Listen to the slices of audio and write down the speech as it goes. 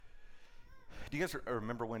Do you guys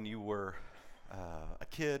remember when you were a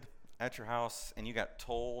kid at your house and you got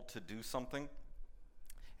told to do something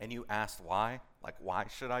and you asked why? Like, why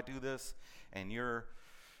should I do this? And your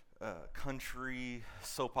country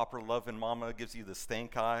soap opera loving mama gives you the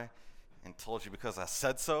stank eye and told you because I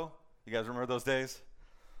said so? You guys remember those days?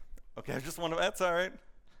 Okay, I just want to, that's all right.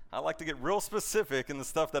 I like to get real specific in the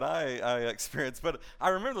stuff that I experience, but I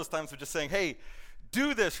remember those times of just saying, hey,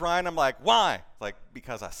 do this, Ryan. I'm like, why? Like,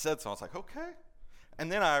 because I said so. I was like, okay. And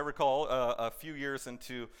then I recall a few years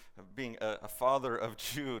into being a father of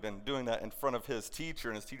Jude and doing that in front of his teacher,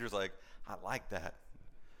 and his teacher's like, I like that.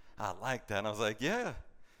 I like that. And I was like, yeah,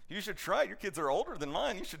 you should try it. Your kids are older than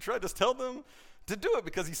mine. You should try. Just tell them to do it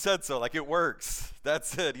because he said so. Like, it works.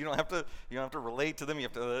 That's it. You don't have to relate to them. You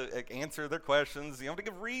have to answer their questions. You don't have to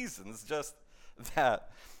give reasons. Just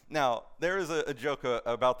that. Now, there is a joke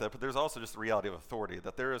about that, but there's also just the reality of authority,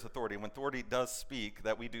 that there is authority. When authority does speak,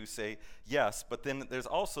 that we do say yes, but then there's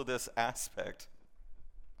also this aspect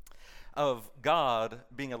of God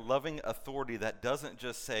being a loving authority that doesn't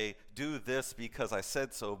just say, do this because I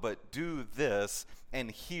said so, but do this,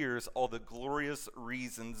 and here's all the glorious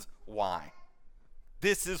reasons why.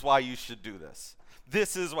 This is why you should do this.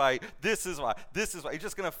 This is why, this is why, this is why. He's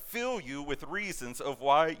just going to fill you with reasons of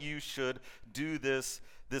why you should do this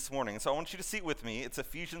morning. And so I want you to see with me. It's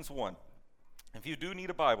Ephesians 1. If you do need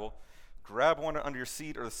a Bible, grab one under your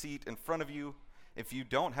seat or the seat in front of you. If you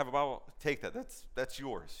don't have a Bible, take that. That's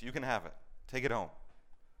yours. You can have it. Take it home.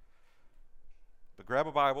 But grab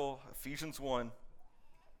a Bible, Ephesians 1,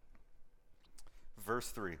 verse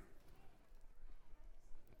 3.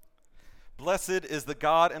 Blessed is the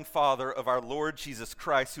God and Father of our Lord Jesus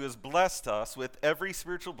Christ, who has blessed us with every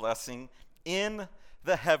spiritual blessing in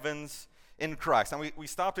the heavens in Christ. Now, we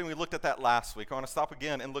stopped and we looked at that last week. I want to stop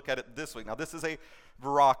again and look at it this week. Now, this is a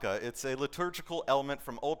baraka. It's a liturgical element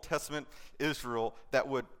from Old Testament Israel that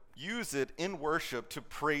would use it in worship to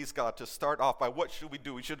praise God. To start off by, what should we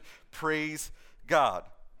do? We should praise God.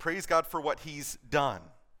 Praise God for what he's done.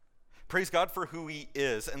 Praise God for who he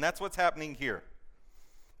is. And that's what's happening here.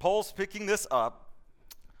 Paul's picking this up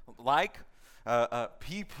like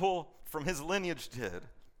people from his lineage did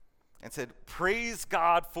and said, praise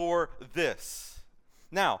God for this.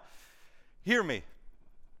 Now, hear me.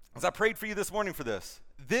 As I prayed for you this morning for this,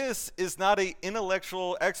 this is not an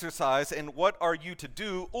intellectual exercise in what are you to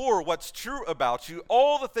do or what's true about you.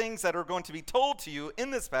 All the things that are going to be told to you in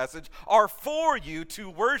this passage are for you to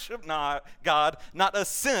worship God, not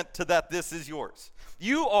assent to that this is yours.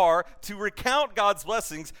 You are to recount God's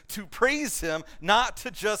blessings, to praise him, not to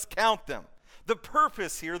just count them. The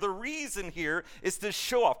purpose here, the reason here is to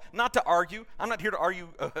show off, not to argue. I'm not here to argue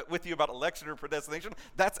with you about election or predestination.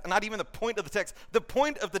 That's not even the point of the text. The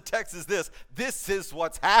point of the text is this. This is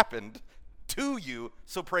what's happened to you,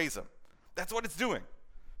 so praise him. That's what it's doing.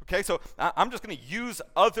 Okay, so I'm just going to use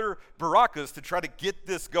other barakas to try to get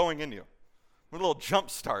this going in you. A little jump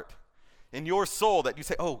start in your soul that you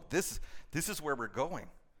say, oh, this is where we're going.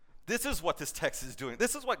 This is what this text is doing.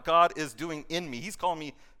 This is what God is doing in me. He's calling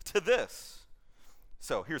me to this.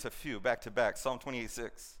 So here's a few back to back. Psalm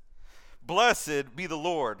 28:6. Blessed be the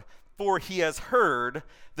Lord, for he has heard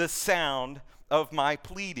the sound of my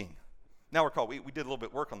pleading. Now recall, we did a little bit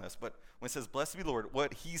of work on this, but when it says blessed be the Lord,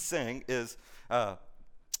 what he's saying is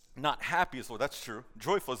not happy is Lord, that's true.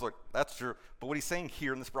 Joyful is Lord, that's true. But what he's saying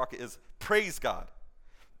here in this bracket is praise God.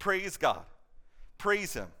 Praise God.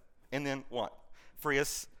 Praise him. And then what? For he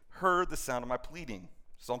has heard the sound of my pleading.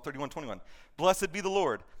 Psalm 31:21. Blessed be the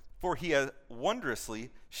Lord, for he has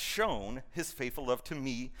wondrously shown his faithful love to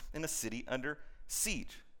me in a city under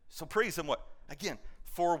siege. So praise him what? Again,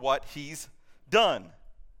 for what he's done.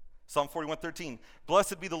 Psalm 41:13.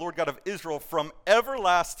 Blessed be the Lord God of Israel from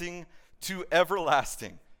everlasting to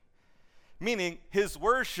everlasting. Meaning his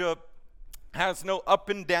worship has no up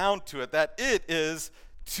and down to it, that it is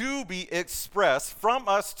to be expressed from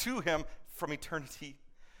us to him from eternity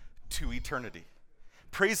to eternity.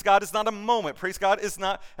 Praise God is not a moment. Praise God is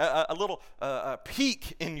not a little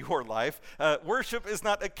peak in your life. Worship is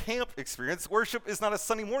not a camp experience. Worship is not a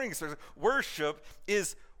Sunday morning experience. Worship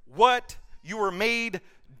is what you were made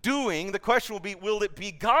doing. The question will be, will it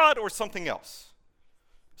be God or something else?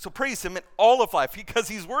 So praise him in all of life because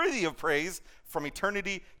he's worthy of praise from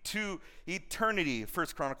eternity to eternity. 1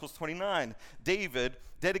 Chronicles 29, David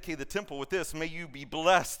dedicated the temple with this, may you be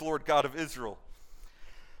blessed, Lord God of Israel.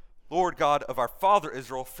 Lord God of our father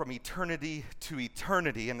Israel, from eternity to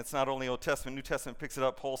eternity. And it's not only Old Testament, New Testament picks it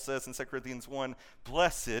up. Paul says in 2 Corinthians 1,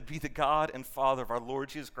 blessed be the God and Father of our Lord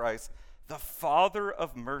Jesus Christ, the Father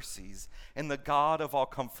of mercies and the God of all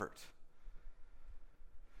comfort.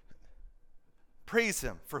 Praise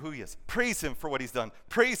him for who he is. Praise him for what he's done.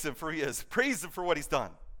 Praise him for who he is. Praise him for what he's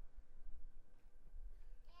done.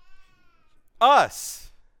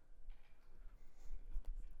 Us.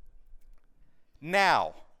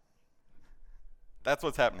 Now. That's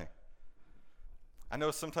what's happening. I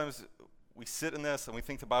know sometimes we sit in this and we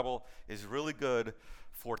think the Bible is really good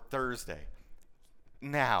for Thursday.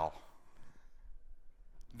 Now.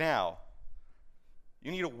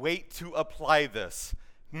 You need to wait to apply this.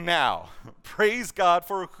 Now. Praise God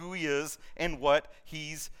for who he is and what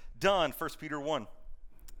he's done. 1 Peter 1.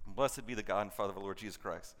 Blessed be the God and Father of our Lord Jesus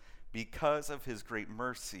Christ. Because of his great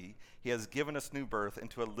mercy, he has given us new birth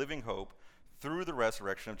into a living hope through the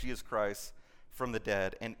resurrection of Jesus Christ from the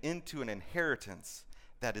dead, and into an inheritance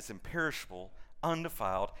that is imperishable,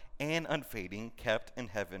 undefiled, and unfading, kept in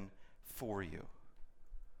heaven for you.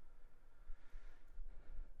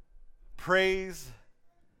 Praise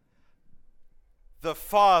the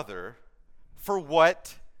Father for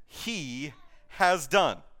what he has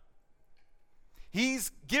done.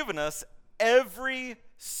 He's given us every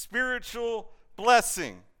spiritual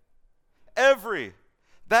blessing. Every.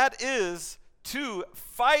 That is to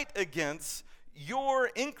fight against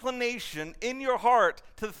your inclination in your heart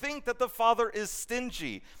to think that the Father is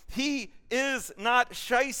stingy. He is not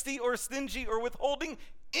shysty or stingy or withholding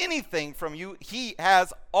anything from you. He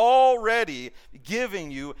has already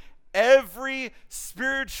given you every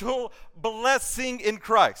spiritual blessing in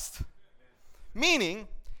Christ. Meaning,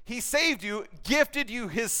 he saved you, gifted you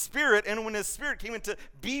his Spirit, and when his Spirit came in to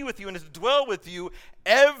be with you and to dwell with you,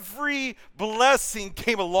 every blessing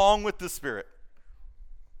came along with the Spirit.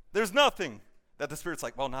 There's nothing that the Spirit's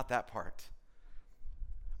like, well, not that part.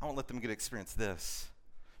 I won't let them get to experience this.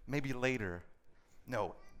 Maybe later.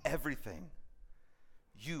 No, everything.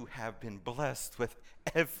 You have been blessed with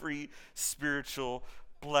every spiritual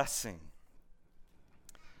blessing.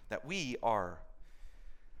 That we are.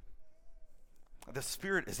 The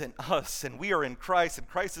Spirit is in us, and we are in Christ, and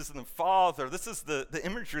Christ is in the Father. This is the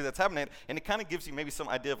imagery that's happening, and it kind of gives you maybe some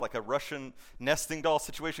idea of like a Russian nesting doll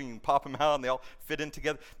situation. You can pop them out, and they all fit in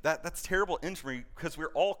together. That's terrible imagery because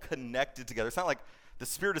we're all connected together. It's not like the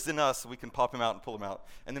Spirit is in us, so we can pop him out and pull him out.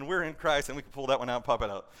 And then we're in Christ, and we can pull that one out and pop it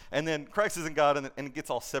out. And then Christ is in God, and it gets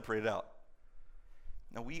all separated out.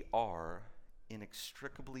 Now, we are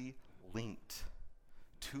inextricably linked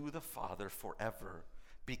to the Father forever,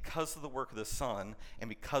 because of the work of the Son and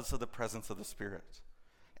because of the presence of the Spirit.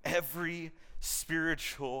 Every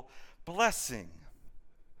spiritual blessing.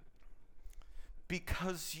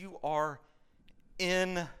 Because you are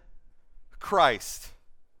in Christ.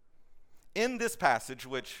 In this passage,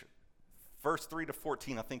 which verse 3 to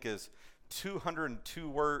 14 I think is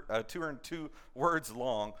 202 words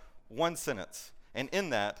long, one sentence. And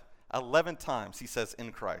in that, 11 times he says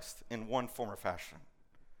in Christ in one form or fashion.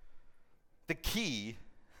 The key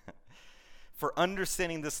for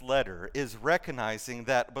understanding this letter is recognizing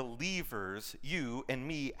that believers, you and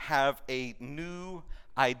me, have a new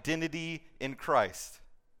identity in Christ.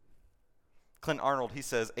 Clint Arnold, he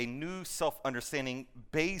says, a new self-understanding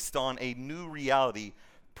based on a new reality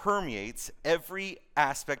permeates every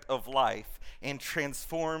aspect of life and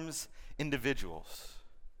transforms individuals.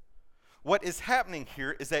 What is happening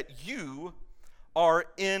here is that you are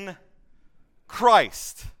in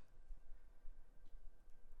Christ.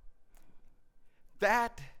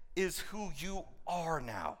 That is who you are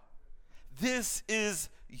now. This is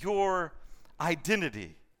your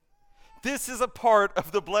identity. This is a part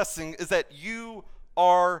of the blessing, is that you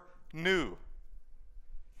are new,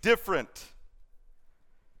 different.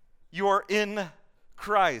 You are in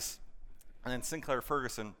Christ. And then Sinclair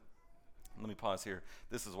Ferguson, let me pause here.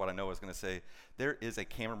 This is what I know I was going to say. There is a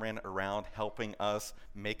cameraman around helping us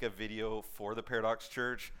make a video for the Paradox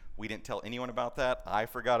Church. We didn't tell anyone about that. I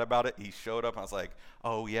forgot about it. He showed up. I was like,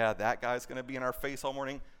 oh, yeah, that guy's going to be in our face all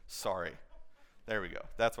morning. Sorry. There we go.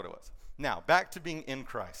 That's what it was. Now, back to being in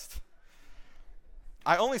Christ.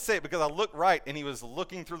 I only say it because I looked right, and he was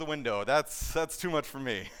looking through the window. That's too much for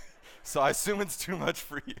me. So I assume it's too much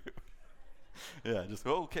for you. Yeah, just,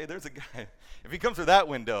 okay, there's a guy. If he comes through that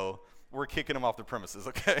window, we're kicking him off the premises,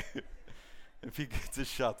 okay? If he gets a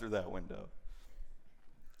shot through that window.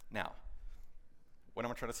 Now, what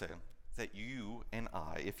am I trying to say? Is that you and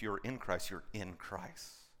I, if you're in Christ, you're in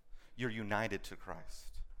Christ. You're united to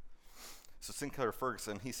Christ. So Sinclair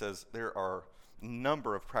Ferguson, he says there are a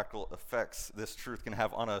number of practical effects this truth can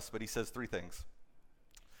have on us, but he says three things.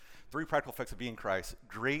 Three practical effects of being Christ.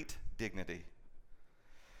 Great dignity.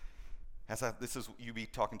 This is you be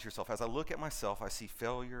talking to yourself. As I look at myself, I see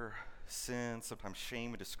failure, sin, sometimes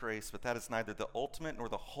shame and disgrace, but that is neither the ultimate nor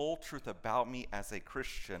the whole truth about me as a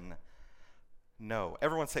Christian. No.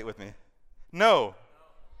 Everyone say it with me. No.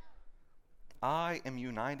 I am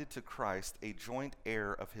united to Christ, a joint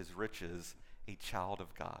heir of his riches, a child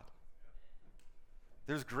of God.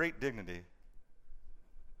 There's great dignity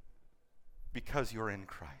because you're in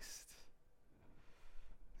Christ.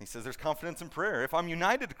 He says there's confidence in prayer. If I'm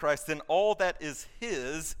united to Christ, then all that is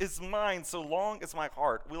his is mine. So long as my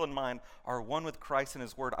heart, will, and mind are one with Christ and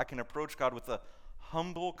his word, I can approach God with a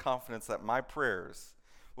humble confidence that my prayers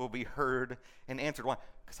will be heard and answered. Why?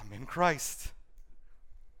 Because I'm in Christ.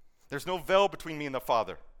 There's no veil between me and the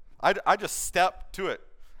Father. I just step to it.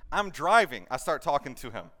 I'm driving. I start talking to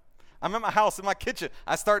him. I'm at my house, in my kitchen.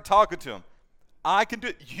 I start talking to him. I can do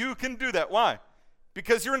it. You can do that. Why?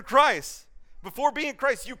 Because you're in Christ. Before being in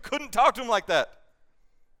Christ, you couldn't talk to him like that.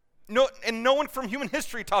 No, and no one from human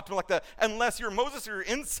history talked to him like that unless you're Moses or you're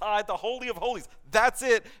inside the Holy of Holies. That's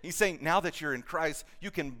it. He's saying now that you're in Christ,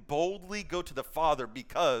 you can boldly go to the Father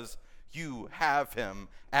because you have him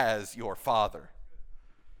as your Father.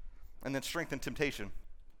 And then strength in temptation.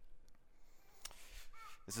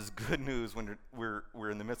 This is good news when we're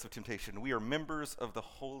in the midst of temptation. We are members of the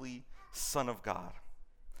Holy Son of God.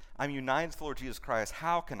 I'm united to the Lord Jesus Christ.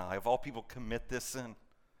 How can I, of all people, commit this sin?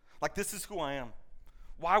 Like, this is who I am.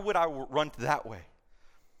 Why would I run that way?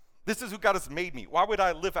 This is who God has made me. Why would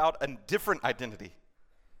I live out a different identity?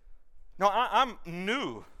 No, I'm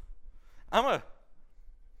new. I'm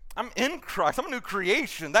in Christ. I'm a new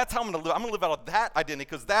creation. That's how I'm going to live. I'm going to live out of that identity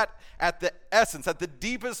because that, at the essence, at the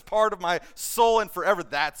deepest part of my soul and forever,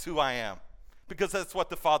 that's who I am. Because that's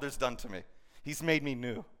what the Father's done to me. He's made me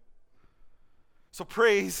new. So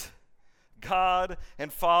praise God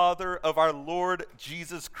and Father of our Lord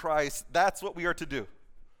Jesus Christ. That's what we are to do.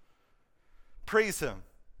 Praise him.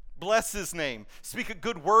 Bless his name. Speak a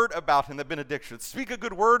good word about him, the benediction. Speak a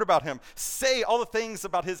good word about him. Say all the things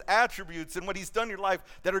about his attributes and what he's done in your life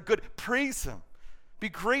that are good. Praise him. Be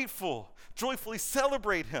grateful. Joyfully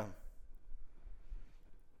celebrate him.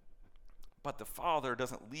 But the Father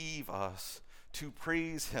doesn't leave us to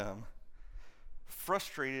praise him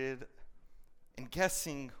frustrated and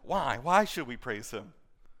guessing why. Why should we praise him?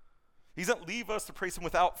 He doesn't leave us to praise him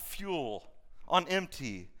without fuel, on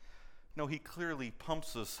empty. No, he clearly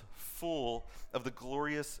pumps us full of the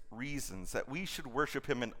glorious reasons that we should worship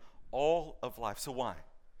him in all of life. So why?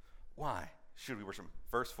 Why should we worship him?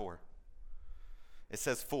 Verse 4. It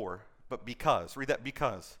says for, but because. Read that,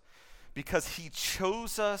 because. Because he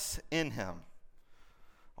chose us in him.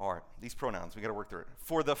 All right, these pronouns, we got to work through it.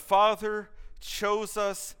 For the Father chose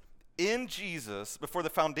us in Jesus before the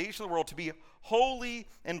foundation of the world to be holy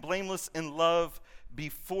and blameless in love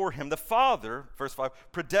before him. The Father, verse 5,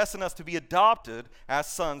 predestined us to be adopted as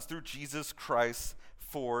sons through Jesus Christ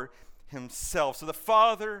for himself. So the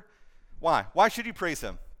Father, why? Why should you praise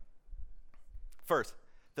him? First,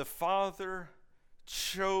 the Father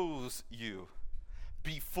chose you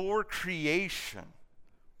before creation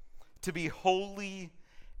to be holy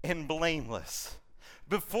and blameless.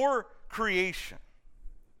 Before creation,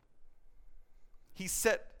 he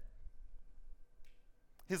set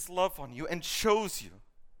his love on you and chose you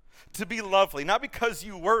to be lovely, not because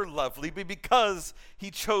you were lovely, but because he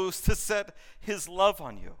chose to set his love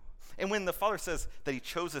on you. And when the Father says that he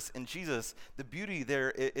chose us in Jesus, the beauty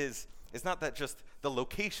there is not that just the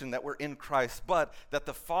location that we're in Christ, but that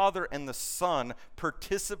the Father and the Son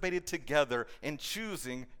participated together in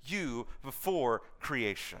choosing you before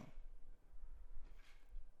creation.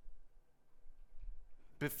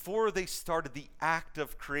 Before they started the act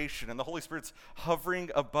of creation and the Holy Spirit's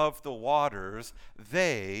hovering above the waters,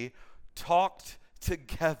 they talked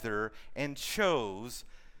together and chose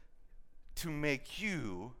to make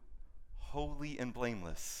you holy and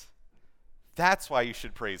blameless. That's why you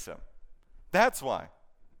should praise him. That's why.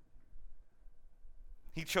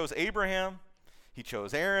 He chose Abraham, he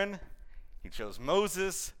chose Aaron, he chose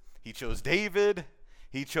Moses, he chose David,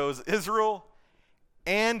 he chose Israel,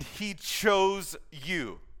 and he chose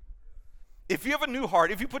you. If you have a new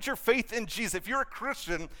heart, if you put your faith in Jesus, if you're a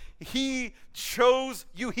Christian, he chose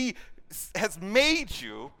you. He has made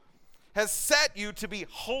you, has set you to be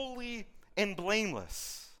holy and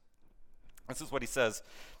blameless. This is what he says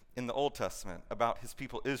in the Old Testament about his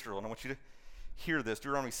people Israel. And I want you to hear this.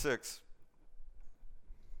 Deuteronomy 6.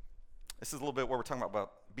 This is a little bit where we're talking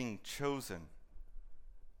about being chosen.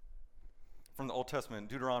 From the Old Testament,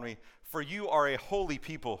 Deuteronomy, for you are a holy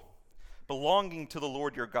people, belonging to the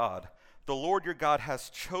Lord your God. The Lord your God has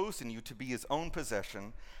chosen you to be his own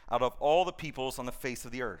possession out of all the peoples on the face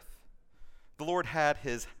of the earth. The Lord had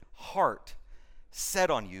his heart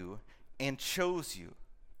set on you and chose you.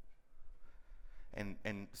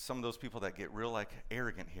 And some of those people that get real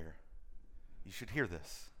arrogant here, you should hear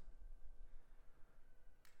this.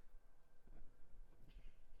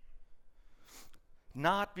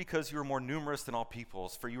 not because you are more numerous than all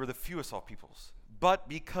peoples, for you are the fewest of all peoples, but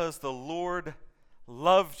because the Lord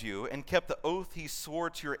loved you and kept the oath he swore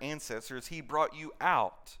to your ancestors. He brought you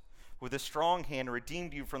out with a strong hand and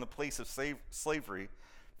redeemed you from the place of slavery,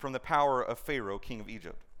 from the power of Pharaoh, king of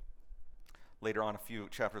Egypt. Later on, a few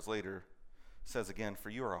chapters later, says again, for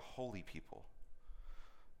you are a holy people,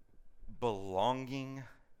 belonging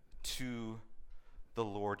to the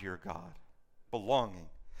Lord your God. Belonging.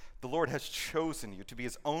 The Lord has chosen you to be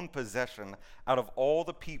his own possession out of all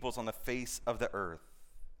the peoples on the face of the earth.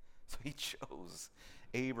 So he chose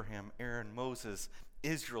Abraham, Aaron, Moses,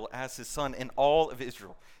 Israel as his son, and all of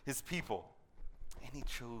Israel, his people. And he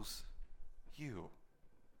chose you.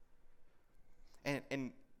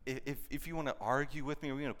 And if you want to argue with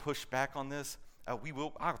me, or you want to push back on this,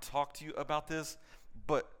 I'll talk to you about this.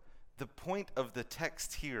 But the point of the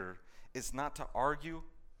text here is not to argue.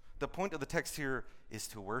 The point of the text here is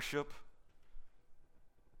to worship.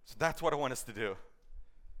 So that's what I want us to do.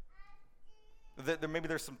 Maybe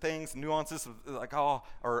there's some things, nuances, like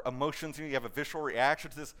or emotions. You have a visceral reaction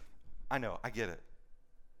to this. I know, I get it.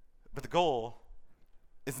 But the goal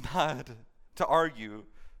is not to argue.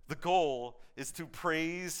 The goal is to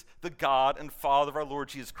praise the God and Father of our Lord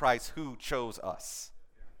Jesus Christ, who chose us.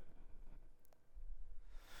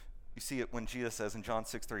 You see it when Jesus says in John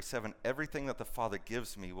 6:37, everything that the Father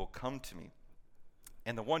gives me will come to me,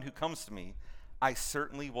 and the one who comes to me, I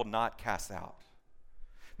certainly will not cast out.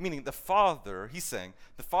 Meaning the Father, he's saying,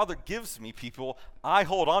 the Father gives me people, I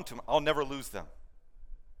hold on to them, I'll never lose them.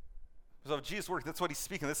 So if Jesus worked, that's what he's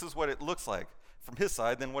speaking. This is what it looks like from his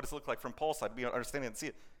side, then what does it look like from Paul's side? We understand it and see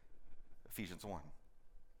it. Ephesians 1.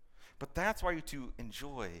 But that's why you to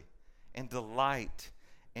enjoy and delight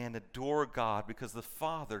and adore God, because the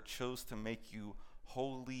Father chose to make you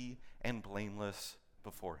holy and blameless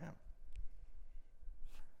before him.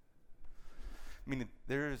 Meaning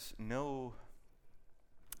there's no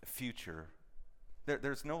future,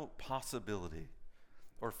 there's no possibility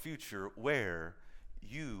or future where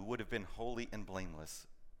you would have been holy and blameless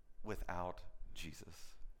without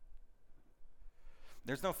Jesus.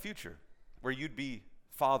 There's no future where you'd be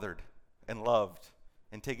fathered and loved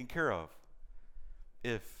and taken care of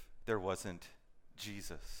if there wasn't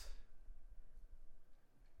Jesus.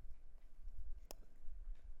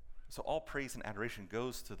 So all praise and adoration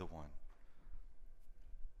goes to the one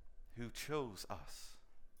who chose us,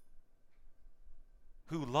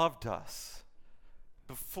 who loved us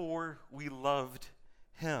before we loved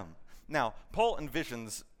him. Now, Paul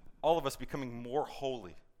envisions all of us becoming more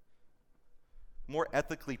holy, more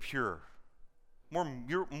ethically pure, more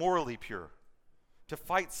morally pure, to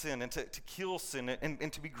fight sin and to kill sin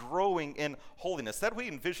and to be growing in holiness. That's what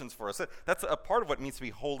he envisions for us. That's a part of what it means to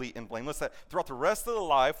be holy and blameless, that throughout the rest of the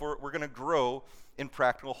life we're going to grow in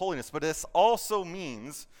practical holiness. But this also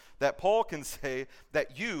means that Paul can say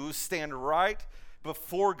that you stand right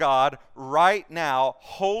before God right now,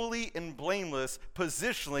 holy and blameless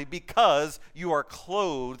positionally, because you are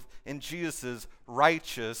clothed in Jesus'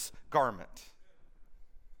 righteous garment.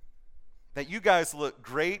 That you guys look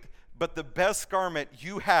great, but the best garment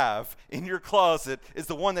you have in your closet is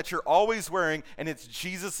the one that you're always wearing, and it's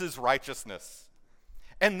Jesus' righteousness.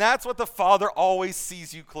 And that's what the Father always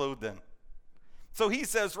sees you clothed in. So he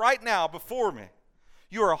says, right now before me,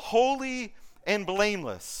 you are holy and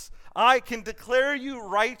blameless. I can declare you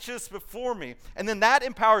righteous before me. And then that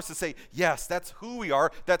empowers us to say, yes, that's who we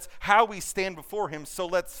are. That's how we stand before him. So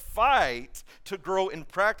let's fight to grow in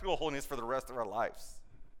practical holiness for the rest of our lives.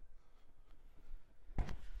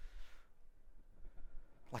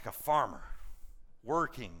 Like a farmer,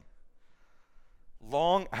 working,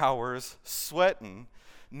 long hours, sweating,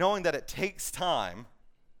 knowing that it takes time,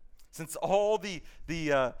 since all the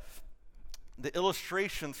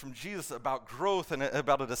illustrations from Jesus about growth and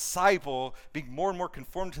about a disciple being more and more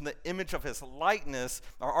conformed to the image of his likeness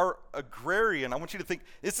are agrarian. I want you to think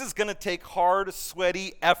this is going to take hard,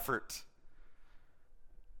 sweaty effort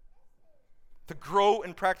to grow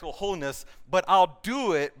in practical holiness, but I'll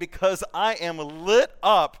do it because I am lit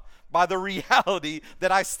up by the reality that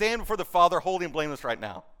I stand before the Father holy and blameless right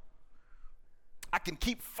now. I can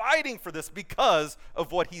keep fighting for this because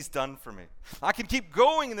of what he's done for me. I can keep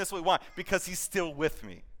going in this way. Why? Because he's still with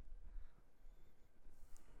me.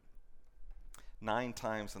 9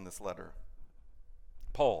 times in this letter,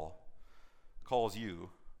 Paul calls you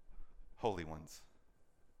holy ones.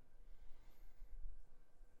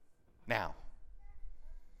 Now,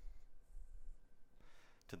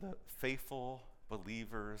 to the faithful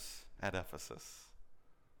believers at Ephesus,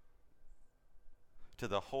 to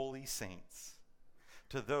the holy saints,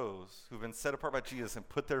 to those who've been set apart by Jesus and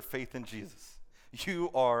put their faith in Jesus, you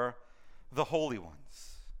are the holy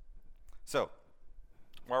ones. So,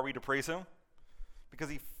 why are we to praise him? Because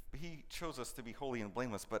he chose us to be holy and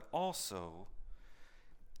blameless, but also,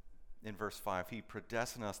 in verse 5, he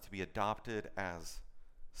predestined us to be adopted as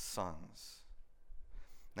sons.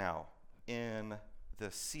 Now, in the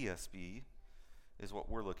CSB is what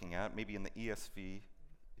we're looking at. Maybe in the ESV,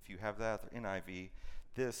 if you have that, or NIV,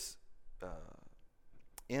 this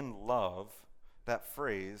in love, that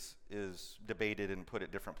phrase is debated and put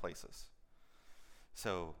at different places.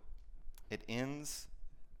 So it ends,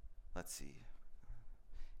 let's see,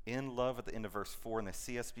 in love at the end of verse 4 in the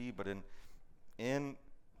CSB, but in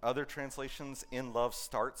other translations, in love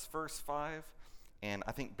starts verse 5. And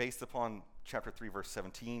I think based upon chapter 3, verse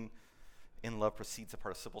 17, in love precedes a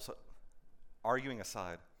participle. So arguing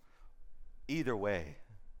aside, either way,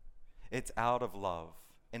 it's out of love.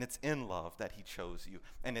 And it's in love that he chose you.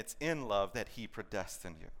 And it's in love that he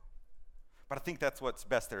predestined you. But I think that's what's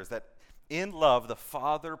best there, is that in love, the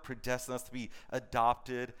Father predestined us to be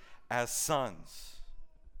adopted as sons.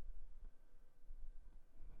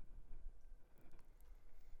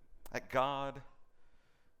 That God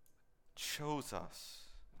chose us.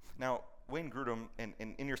 Now, Wayne Grudem,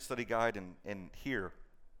 in your study guide and here,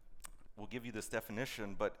 will give you this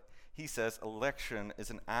definition, but he says election is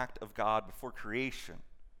an act of God before creation,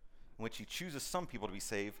 in which he chooses some people to be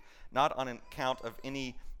saved, not on account of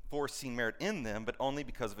any foreseen merit in them, but only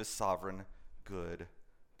because of his sovereign good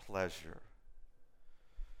pleasure.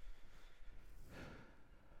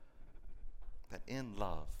 That in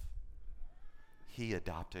love, he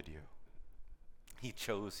adopted you. He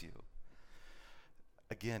chose you.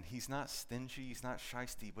 Again, he's not stingy, he's not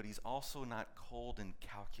shysty, but he's also not cold and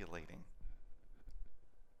calculating.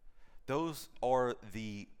 Those are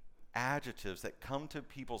the adjectives that come to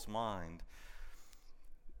people's mind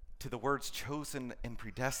to the words chosen and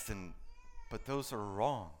predestined, but those are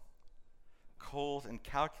wrong. Cold and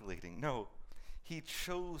calculating. No, he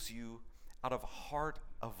chose you out of a heart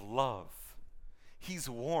of love. He's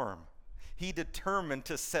warm. He determined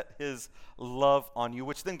to set his love on you,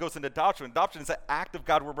 which then goes into adoption. Adoption is an act of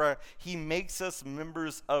God whereby he makes us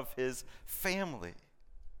members of his family.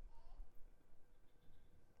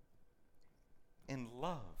 In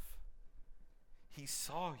love, he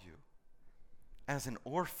saw you as an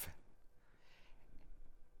orphan,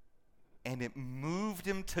 and it moved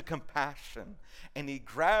him to compassion, and he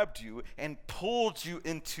grabbed you and pulled you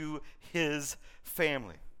into his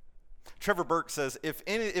family. Trevor Burke says,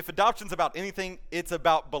 if adoption's about anything, it's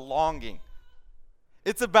about belonging.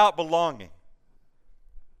 It's about belonging.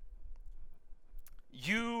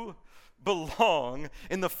 You belong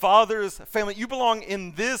in the Father's family. You belong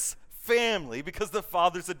in this family because the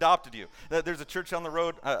Father's adopted you. There's a church down the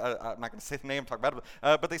road. I'm not going to say the name, talk about it,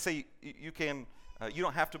 but they say you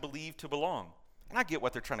don't have to believe to belong. And I get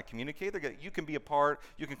what they're trying to communicate. You can be a part.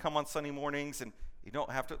 You can come on Sunday mornings, and you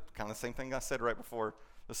don't have to. Kind of the same thing I said right before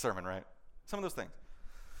the sermon, right? Some of those things.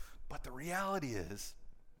 But the reality is,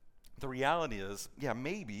 yeah,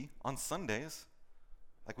 maybe on Sundays,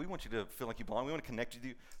 like we want you to feel like you belong. We want to connect with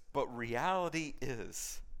you. But reality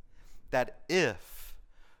is that if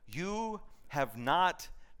you have not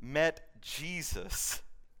met Jesus,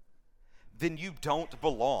 then you don't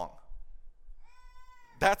belong.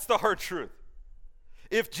 That's the hard truth.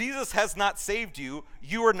 If Jesus has not saved you,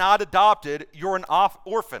 you are not adopted, you're an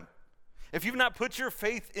orphan. If you've not put your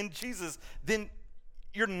faith in Jesus, then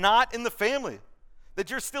you're not in the family, that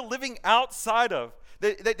you're still living outside of,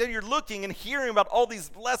 that you're looking and hearing about all these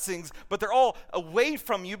blessings, but they're all away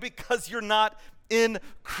from you because you're not in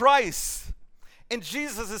Christ. And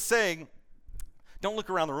Jesus is saying, don't look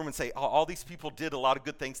around the room and say, oh, all these people did a lot of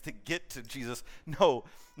good things to get to Jesus.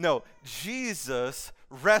 No, Jesus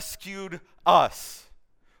rescued us.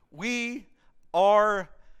 We are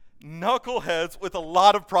knuckleheads with a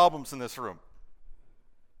lot of problems in this room.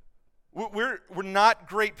 We're not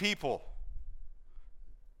great people.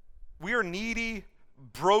 We are needy,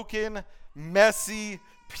 broken, messy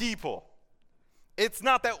people. It's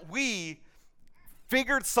not that we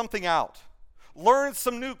figured something out, learned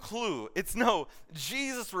some new clue. It's no,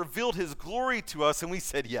 Jesus revealed his glory to us and we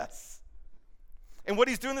said yes. And what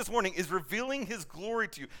he's doing this morning is revealing his glory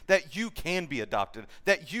to you, that you can be adopted,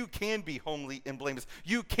 that you can be homely and blameless.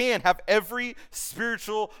 You can have every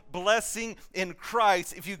spiritual blessing in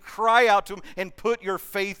Christ if you cry out to him and put your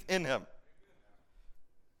faith in him.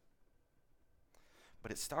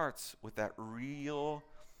 But it starts with that real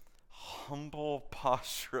humble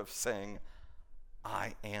posture of saying,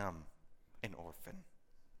 I am an orphan,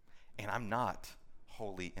 and I'm not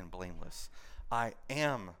holy and blameless. I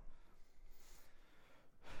am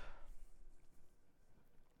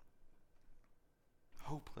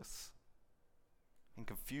hopeless and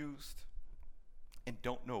confused and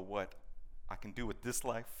don't know what I can do with this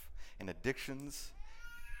life and addictions,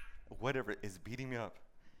 whatever is beating me up.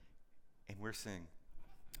 And we're saying,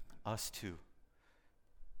 us too.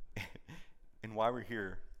 And why we're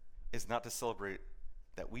here is not to celebrate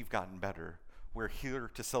that we've gotten better. We're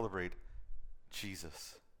here to celebrate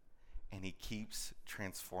Jesus. And he keeps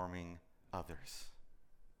transforming others.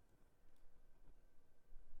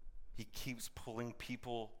 He keeps pulling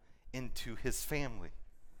people into his family.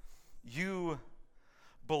 You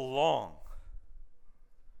belong.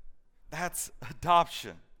 That's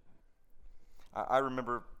adoption. I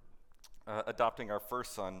remember adopting our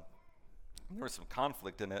first son. There was some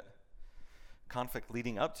conflict in it, conflict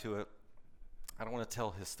leading up to it. I don't want to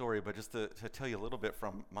tell his story, but just to tell you a little bit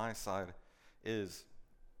from my side is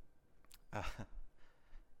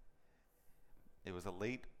it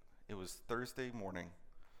was Thursday morning,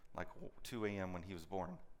 like 2 a.m. when he was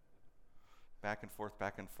born. Back and forth.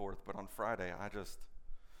 But on Friday,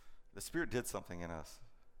 the Spirit did something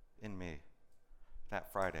in me,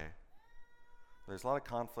 that Friday. There's a lot of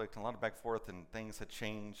conflict and a lot of back and forth, and things had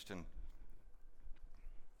changed, and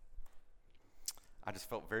I just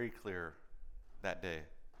felt very clear that day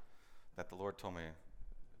that the Lord told me,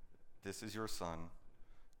 this is your son.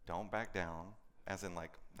 Don't back down. As in,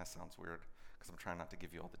 like, that sounds weird because I'm trying not to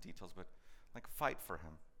give you all the details, but like, fight for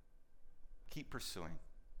him. Keep pursuing.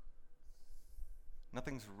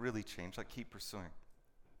 Nothing's really changed. Like, keep pursuing.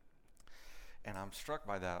 And I'm struck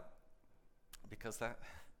by that because I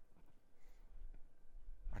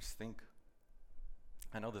just think,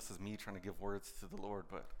 I know this is me trying to give words to the Lord,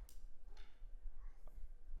 but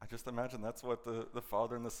I just imagine that's what the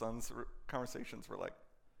Father and the Son's conversations were like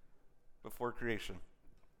before creation.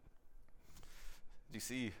 Do you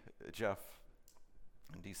see Jeff?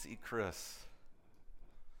 And do you see Chris?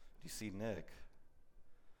 Do you see Nick?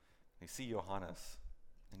 Do you see Johannes?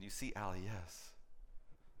 And do you see Ali? Yes.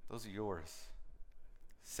 Those are yours.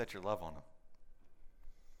 Set your love on them.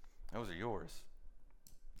 Those are yours.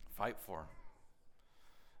 Fight for them.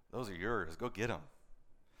 Those are yours. Go get them.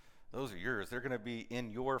 Those are yours. They're going to be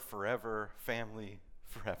in your forever family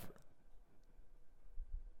forever.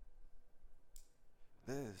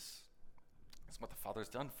 This is what the Father's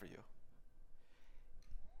done for you.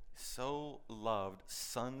 So loved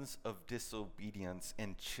sons of disobedience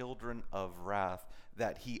and children of wrath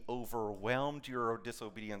that he overwhelmed your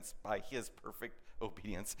disobedience by his perfect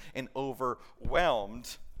obedience and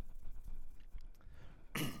overwhelmed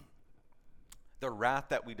the wrath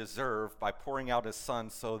that we deserve by pouring out his son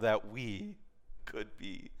so that we could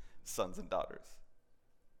be sons and daughters.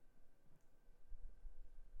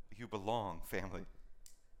 You belong, family.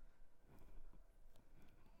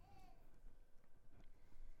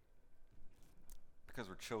 Because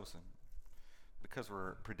we're chosen, because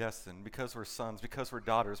we're predestined, because we're sons, because we're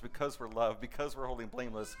daughters, because we're loved, because we're holy and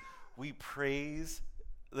blameless, we praise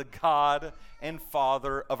the God and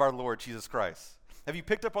Father of our Lord Jesus Christ. Have you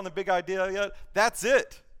picked up on the big idea yet? That's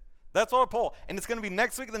it. That's all Paul. And it's going to be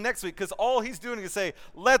next week and the next week, because all he's doing is say,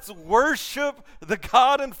 let's worship the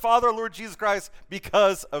God and Father of our Lord Jesus Christ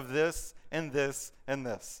because of this and this and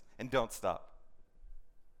this. And don't stop.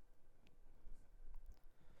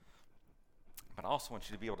 But I also want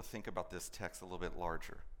you to be able to think about this text a little bit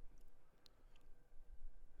larger.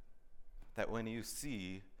 That when you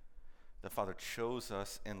see the Father chose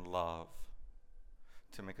us in love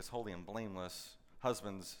to make us holy and blameless,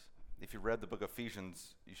 husbands, if you read the book of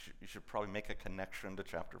Ephesians, you should probably make a connection to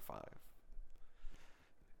chapter 5.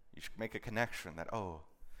 You should make a connection that, oh,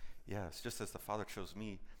 yes, just as the Father chose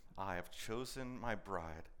me, I have chosen my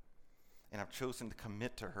bride. And I've chosen to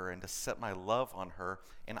commit to her and to set my love on her.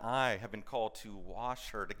 And I have been called to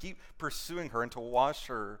wash her, to keep pursuing her and to wash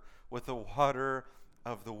her with the water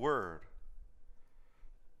of the word.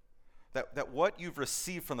 That what you've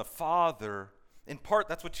received from the Father, in part,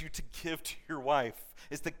 that's what you to give to your wife,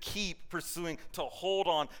 is to keep pursuing, to hold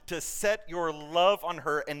on, to set your love on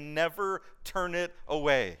her and never turn it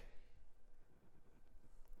away.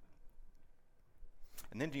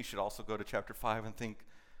 And then you should also go to chapter 5 and think,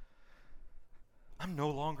 I'm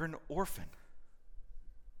no longer an orphan.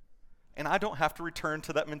 And I don't have to return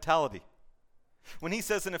to that mentality. When he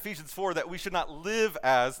says in Ephesians 4 that we should not live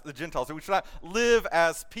as the Gentiles, or we should not live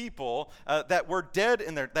as people that are dead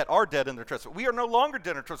in their trespasses. We are no longer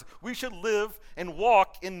dead in our trespasses. We should live and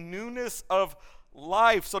walk in newness of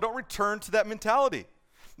life. So don't return to that mentality.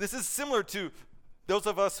 This is similar to those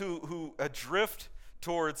of us who drift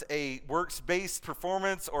towards a works-based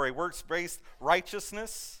performance or a works-based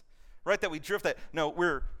righteousness. Right, that we drift that. No,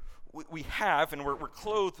 we have, and we're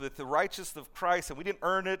clothed with the righteousness of Christ, and we didn't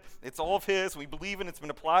earn it. It's all of his. We believe in it. It's been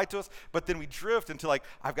applied to us. But then we drift into like,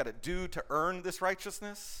 I've got to do to earn this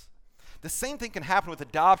righteousness. The same thing can happen with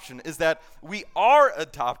adoption, is that we are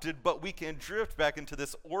adopted, but we can drift back into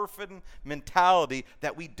this orphan mentality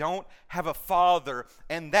that we don't have a father,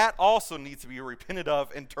 and that also needs to be repented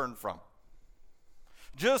of and turned from.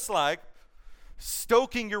 Just like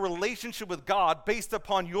stoking your relationship with God based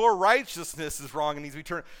upon your righteousness is wrong and needs to be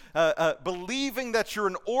turned. Believing that you're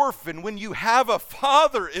an orphan when you have a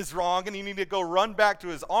father is wrong, and you need to go run back to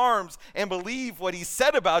his arms and believe what he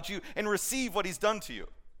said about you and receive what he's done to you.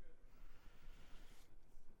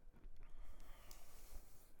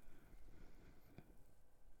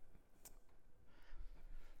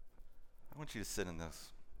 I want you to sit in this.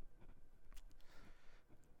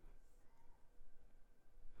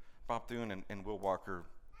 Bob Thune and Will Walker,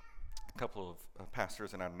 a couple of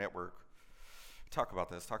pastors in our network, talk about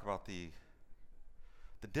this. Talk about the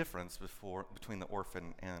difference between the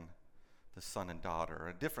orphan and the son and daughter,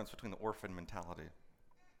 a difference between the orphan mentality.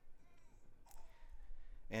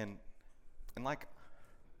 And like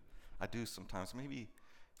I do sometimes, maybe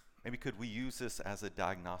could we use this as a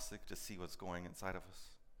diagnostic to see what's going inside of us?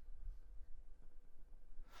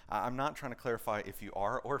 I'm not trying to clarify if you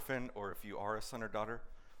are orphan or if you are a son or daughter.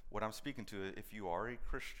 What I'm speaking to, if you are a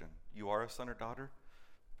Christian, you are a son or daughter,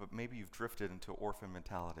 but maybe you've drifted into orphan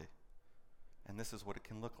mentality. And this is what it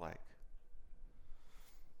can look like.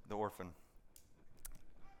 The orphan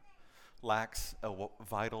lacks a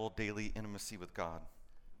vital daily intimacy with God,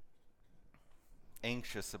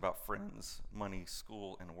 anxious about friends, money,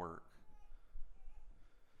 school, and work,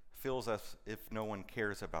 feels as if no one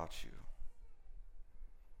cares about you,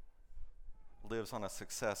 lives on a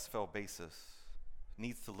success-fell basis,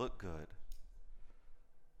 needs to look good.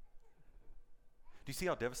 Do you see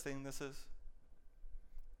how devastating this is?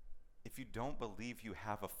 If you don't believe you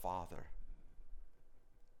have a father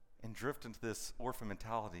and drift into this orphan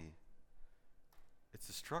mentality, it's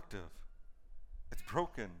destructive. It's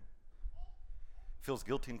broken. Feels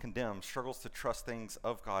guilty and condemned, struggles to trust things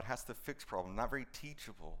of God, has to fix problems, not very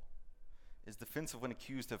teachable, is defensive when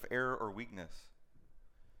accused of error or weakness,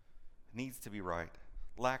 needs to be right,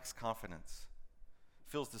 lacks confidence,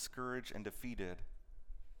 feels discouraged and defeated,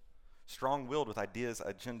 strong-willed with ideas,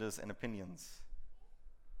 agendas, and opinions.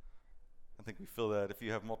 I think we feel that. If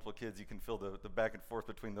you have multiple kids, you can feel the back and forth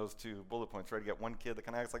between those two bullet points, right? You got one kid that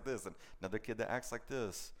kind of acts like this and another kid that acts like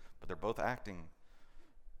this, but they're both acting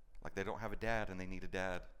like they don't have a dad and they need a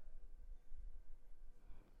dad.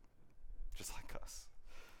 Just like us.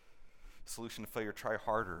 Solution to failure: try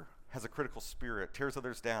harder, has a critical spirit, tears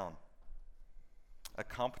others down. A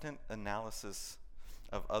competent analysis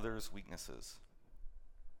of others' weaknesses,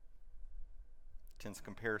 tends to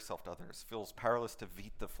compare herself to others, feels powerless to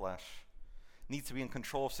beat the flesh, needs to be in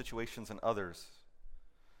control of situations and others,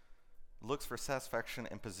 looks for satisfaction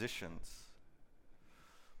in positions,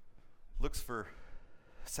 looks for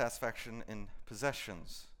satisfaction in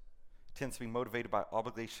possessions, tends to be motivated by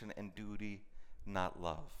obligation and duty, not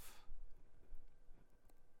love.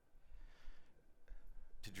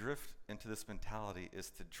 To drift into this mentality is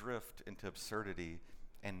to drift into absurdity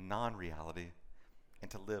and non-reality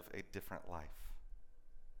and to live a different life.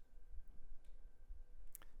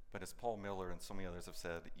 But as Paul Miller and so many others have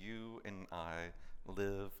said, you and I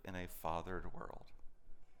live in a fathered world.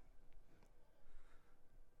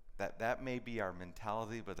 That may be our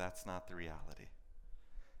mentality, but that's not the reality.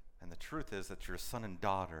 And the truth is that you're a son and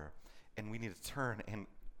daughter, and we need to turn and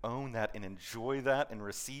own that and enjoy that and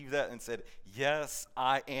receive that and said, yes,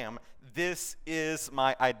 I am. This is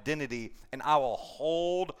my identity, and I will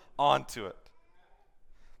hold on to it.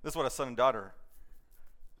 This is what a son and daughter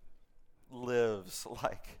lives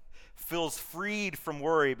like. Feels freed from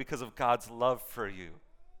worry because of God's love for you.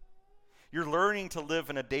 You're learning to live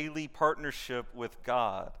in a daily partnership with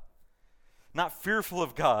God, not fearful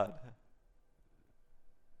of God.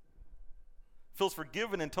 Feels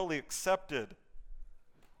forgiven and totally accepted.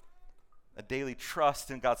 A daily trust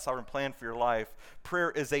in God's sovereign plan for your life. Prayer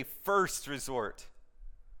is a first resort.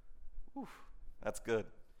 Whew, that's good.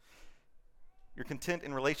 You're content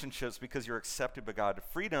in relationships because you're accepted by God.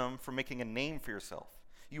 Freedom from making a name for yourself.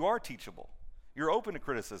 You are teachable. You're open to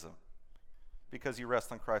criticism because you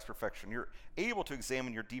rest on Christ's perfection. You're able to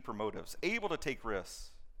examine your deeper motives, able to take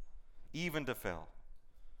risks, even to fail.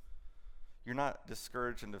 You're not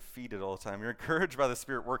discouraged and defeated all the time. You're encouraged by the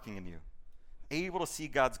Spirit working in you. Able to see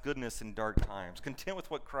God's goodness in dark times, content with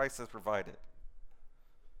what Christ has provided.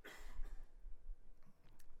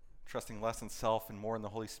 Trusting less in self and more in the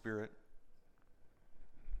Holy Spirit.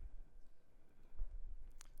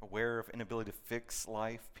 aware of inability to fix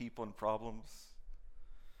life, people, and problems,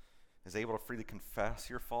 is able to freely confess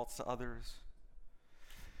your faults to others.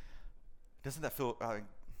 Doesn't that feel,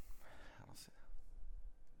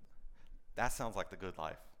 that sounds like the good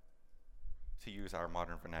life, to use our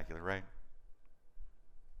modern vernacular, right?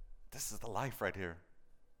 This is the life right here.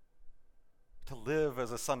 To live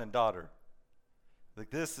as a son and daughter. Like,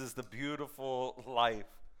 this is the beautiful life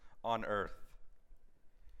on earth.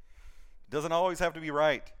 Doesn't always have to be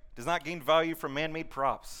right. Does not gain value from man-made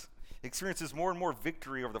props. Experiences more and more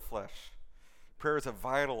victory over the flesh. Prayer is a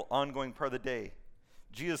vital, ongoing part of the day.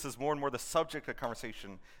 Jesus is more and more the subject of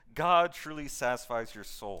conversation. God truly satisfies your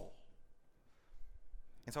soul.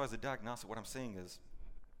 And so as a diagnostic, what I'm saying is,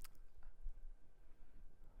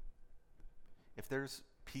 if there's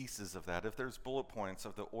pieces of that, if there's bullet points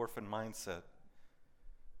of the orphan mindset,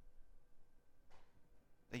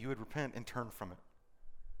 that you would repent and turn from it.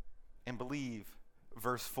 And believe,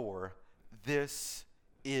 verse 4, this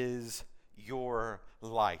is your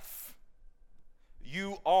life.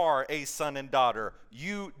 You are a son and daughter.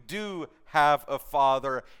 You do have a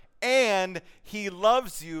father, and he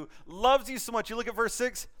loves you so much. You look at verse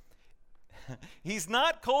 6. He's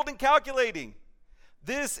not cold and calculating.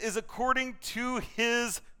 This is according to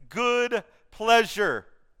his good pleasure.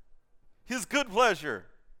 His good pleasure.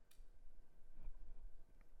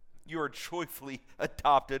 You are joyfully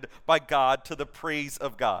adopted by God to the praise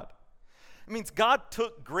of God. It means God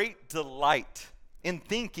took great delight in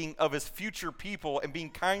thinking of his future people and being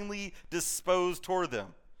kindly disposed toward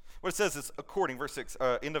them. What it says is according, verse 6,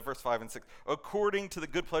 end of verse 5 and 6, according to the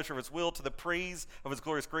good pleasure of his will, to the praise of his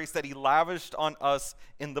glorious grace that he lavished on us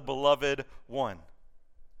in the beloved one.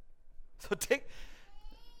 So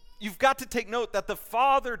you've got to take note that the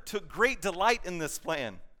Father took great delight in this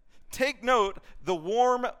plan. Take note the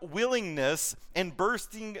warm willingness and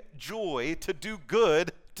bursting joy to do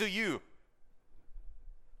good to you.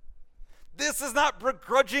 This is not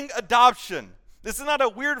begrudging adoption. This is not a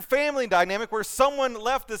weird family dynamic where someone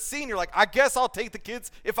left the scene. You're like, I guess I'll take the kids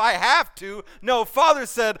if I have to. No, Father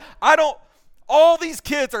said, all these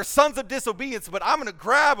kids are sons of disobedience, but I'm going to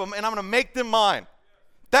grab them and I'm going to make them mine.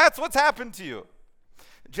 That's what's happened to you.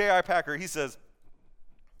 J.I. Packer, he says,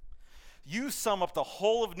 you sum up the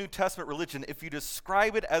whole of New Testament religion if you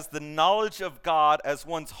describe it as the knowledge of God as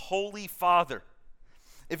one's holy Father.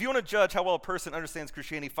 If you want to judge how well a person understands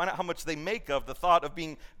Christianity, find out how much they make of the thought of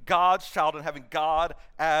being God's child and having God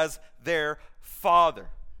as their Father.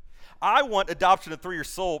 I want adoption to thrill your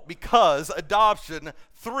soul because adoption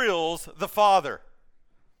thrills the Father.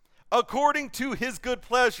 According to his good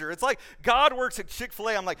pleasure. It's like God works at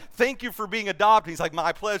Chick-fil-A. I'm like, thank you for being adopted. He's like,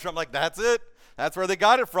 my pleasure. I'm like, that's it. That's where they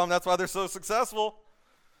got it from. That's why they're so successful.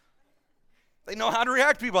 They know how to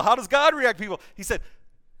react to people. How does God react to people? He said,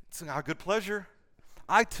 it's our good pleasure.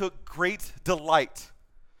 I took great delight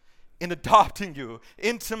in adopting you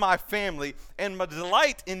into my family, and my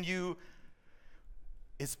delight in you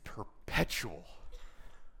is perpetual.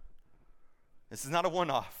 This is not a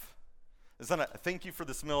one-off. It's not a thank you for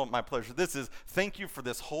this meal, my pleasure. This is thank you for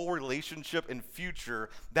this whole relationship and future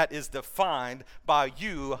that is defined by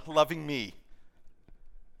you loving me.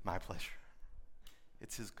 My pleasure.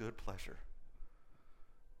 It's his good pleasure.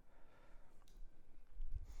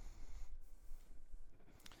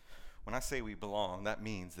 When I say we belong, that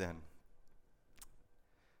means then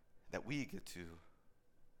that we get to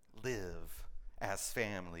live as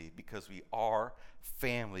family because we are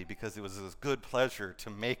family, because it was his good pleasure to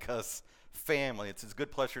make us family. It's his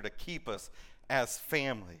good pleasure to keep us as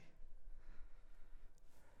family.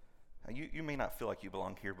 Now, you may not feel like you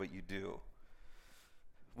belong here, but you do.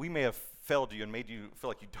 We may have failed you and made you feel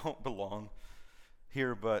like you don't belong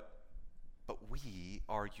here, but we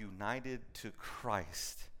are united to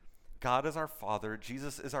Christ. God is our Father.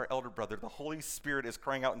 Jesus is our elder brother. The Holy Spirit is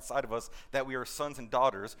crying out inside of us that we are sons and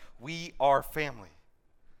daughters. We are family.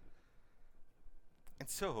 And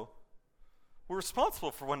so, we're responsible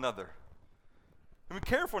for one another. And we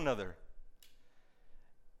care for one another.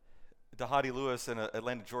 Dahadi Lewis in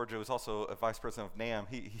Atlanta, Georgia, who's also a vice president of NAM,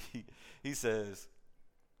 he says,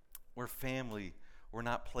 we're family. We're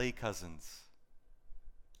not play cousins.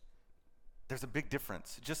 There's a big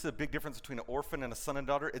difference. Just a big difference between an orphan and a son and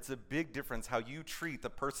daughter. It's a big difference how you treat the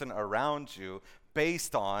person around you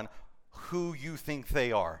based on who you think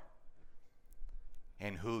they are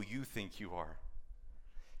and who you think you are.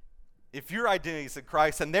 If your identity is in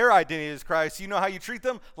Christ and their identity is Christ, you know how you treat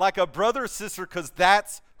them? Like a brother or sister, because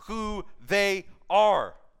that's who they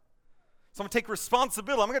are. So I'm going to take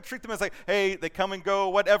responsibility. I'm going to treat them as like, hey, they come and go,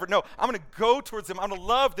 whatever. No, I'm going to go towards them. I'm going to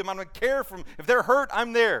love them. I'm going to care for them. If they're hurt,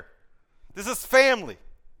 I'm there. This is family.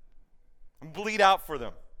 I'm bleed out for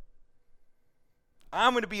them.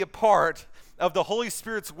 I'm going to be a part of the Holy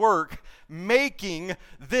Spirit's work, making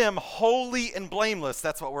them holy and blameless.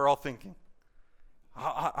 That's what we're all thinking.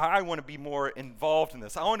 I want to be more involved in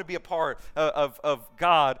this. I want to be a part of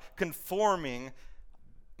God conforming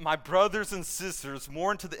my brothers and sisters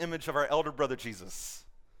more into the image of our elder brother Jesus.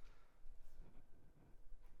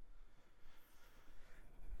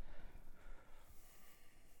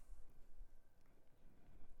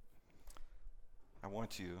 I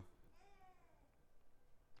want you,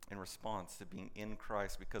 in response to being in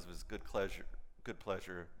Christ because of his good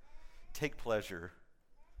pleasure, take pleasure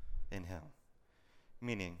in him.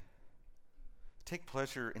 Meaning, take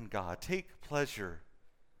pleasure in God. Take pleasure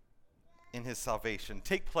in his salvation.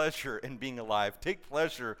 Take pleasure in being alive. Take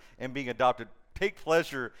pleasure in being adopted. Take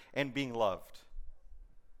pleasure in being loved.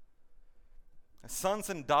 Sons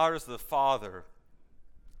and daughters of the Father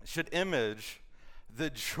should image the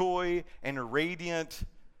joy and radiant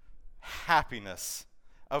happiness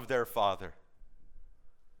of their Father.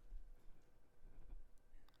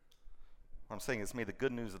 What I'm saying is, may the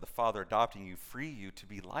good news of the Father adopting you free you to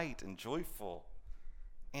be light and joyful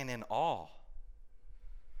and in awe.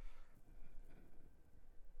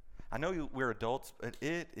 I know we're adults, but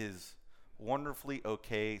it is wonderfully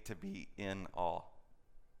okay to be in awe.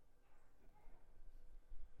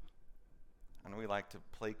 I know we like to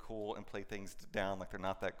play cool and play things down like they're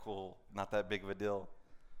not that cool, not that big of a deal.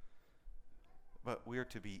 But we're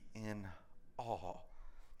to be in awe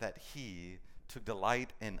that he took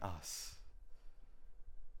delight in us.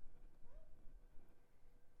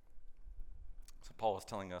 So Paul is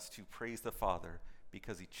telling us to praise the Father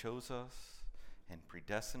because he chose us and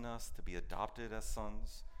predestined us to be adopted as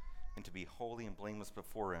sons and to be holy and blameless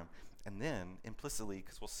before him. And then, implicitly,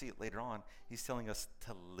 because we'll see it later on, he's telling us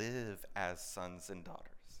to live as sons and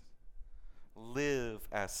daughters. Live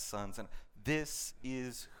as sons. And this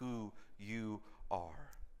is who you are.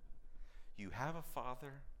 You have a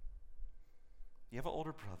father. You have an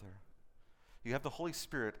older brother. You have the Holy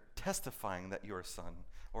Spirit testifying that you're a son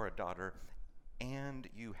or a daughter. And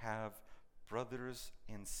you have brothers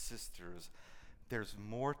and sisters. There's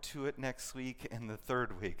more to it next week and the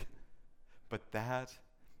third week. But that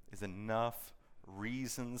is enough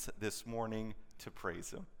reasons this morning to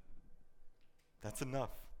praise him. That's enough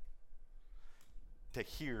to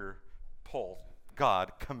hear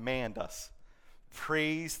God command us.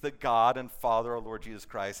 Praise the God and Father, our Lord Jesus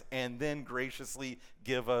Christ, and then graciously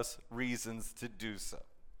give us reasons to do so.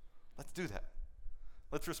 Let's do that.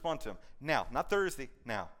 Let's respond to him. Now, not Thursday,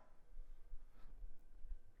 now.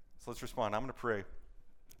 So let's respond. I'm going to pray, and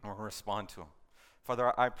we're going to respond to him.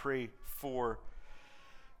 Father, I pray for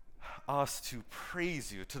us to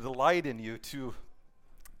praise you, to delight in you, to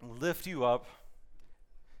lift you up,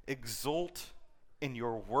 exult in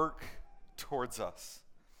your work towards us,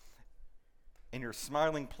 in your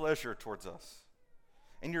smiling pleasure towards us,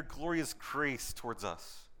 in your glorious grace towards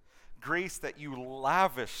us, grace that you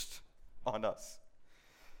lavished on us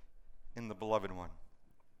in the beloved one,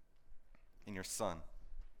 in your Son,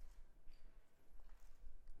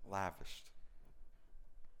 lavished.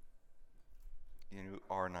 You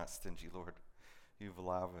are not stingy, Lord. You've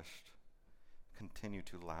lavished, continue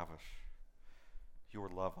to lavish your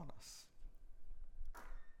love on us.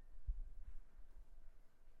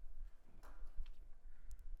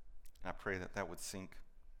 And I pray that that would sink.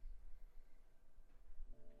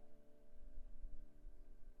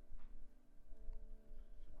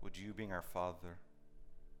 Would you, being our Father,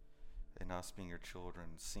 and us being your children,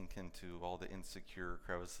 sink into all the insecure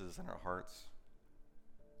crevices in our hearts,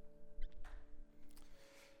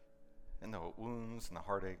 and the wounds and the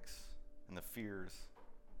heartaches and the fears.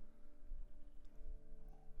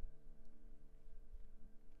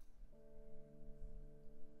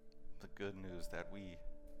 The good news that we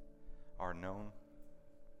are known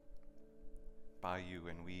by you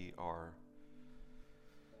and we are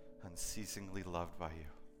unceasingly loved by you.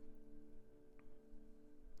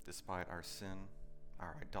 Despite our sin,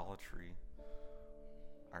 our idolatry,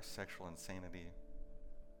 our sexual insanity,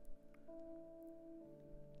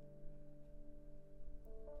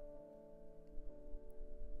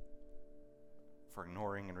 for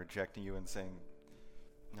ignoring and rejecting you and saying,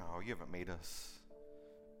 no, you haven't made us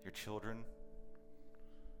your children,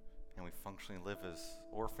 and we functionally live as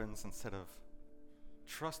orphans instead of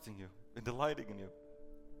trusting you and delighting in you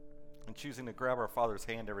and choosing to grab our Father's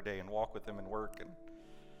hand every day and walk with him and work and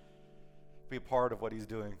be a part of what he's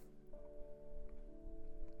doing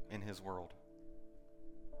in his world.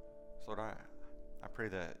 So Lord, I pray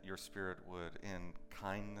that your Spirit would, in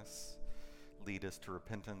kindness, lead us to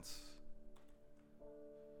repentance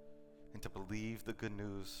and to believe the good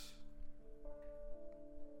news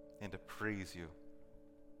and to praise you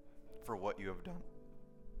for what you have done.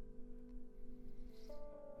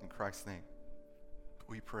 In Christ's name,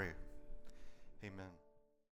 we pray.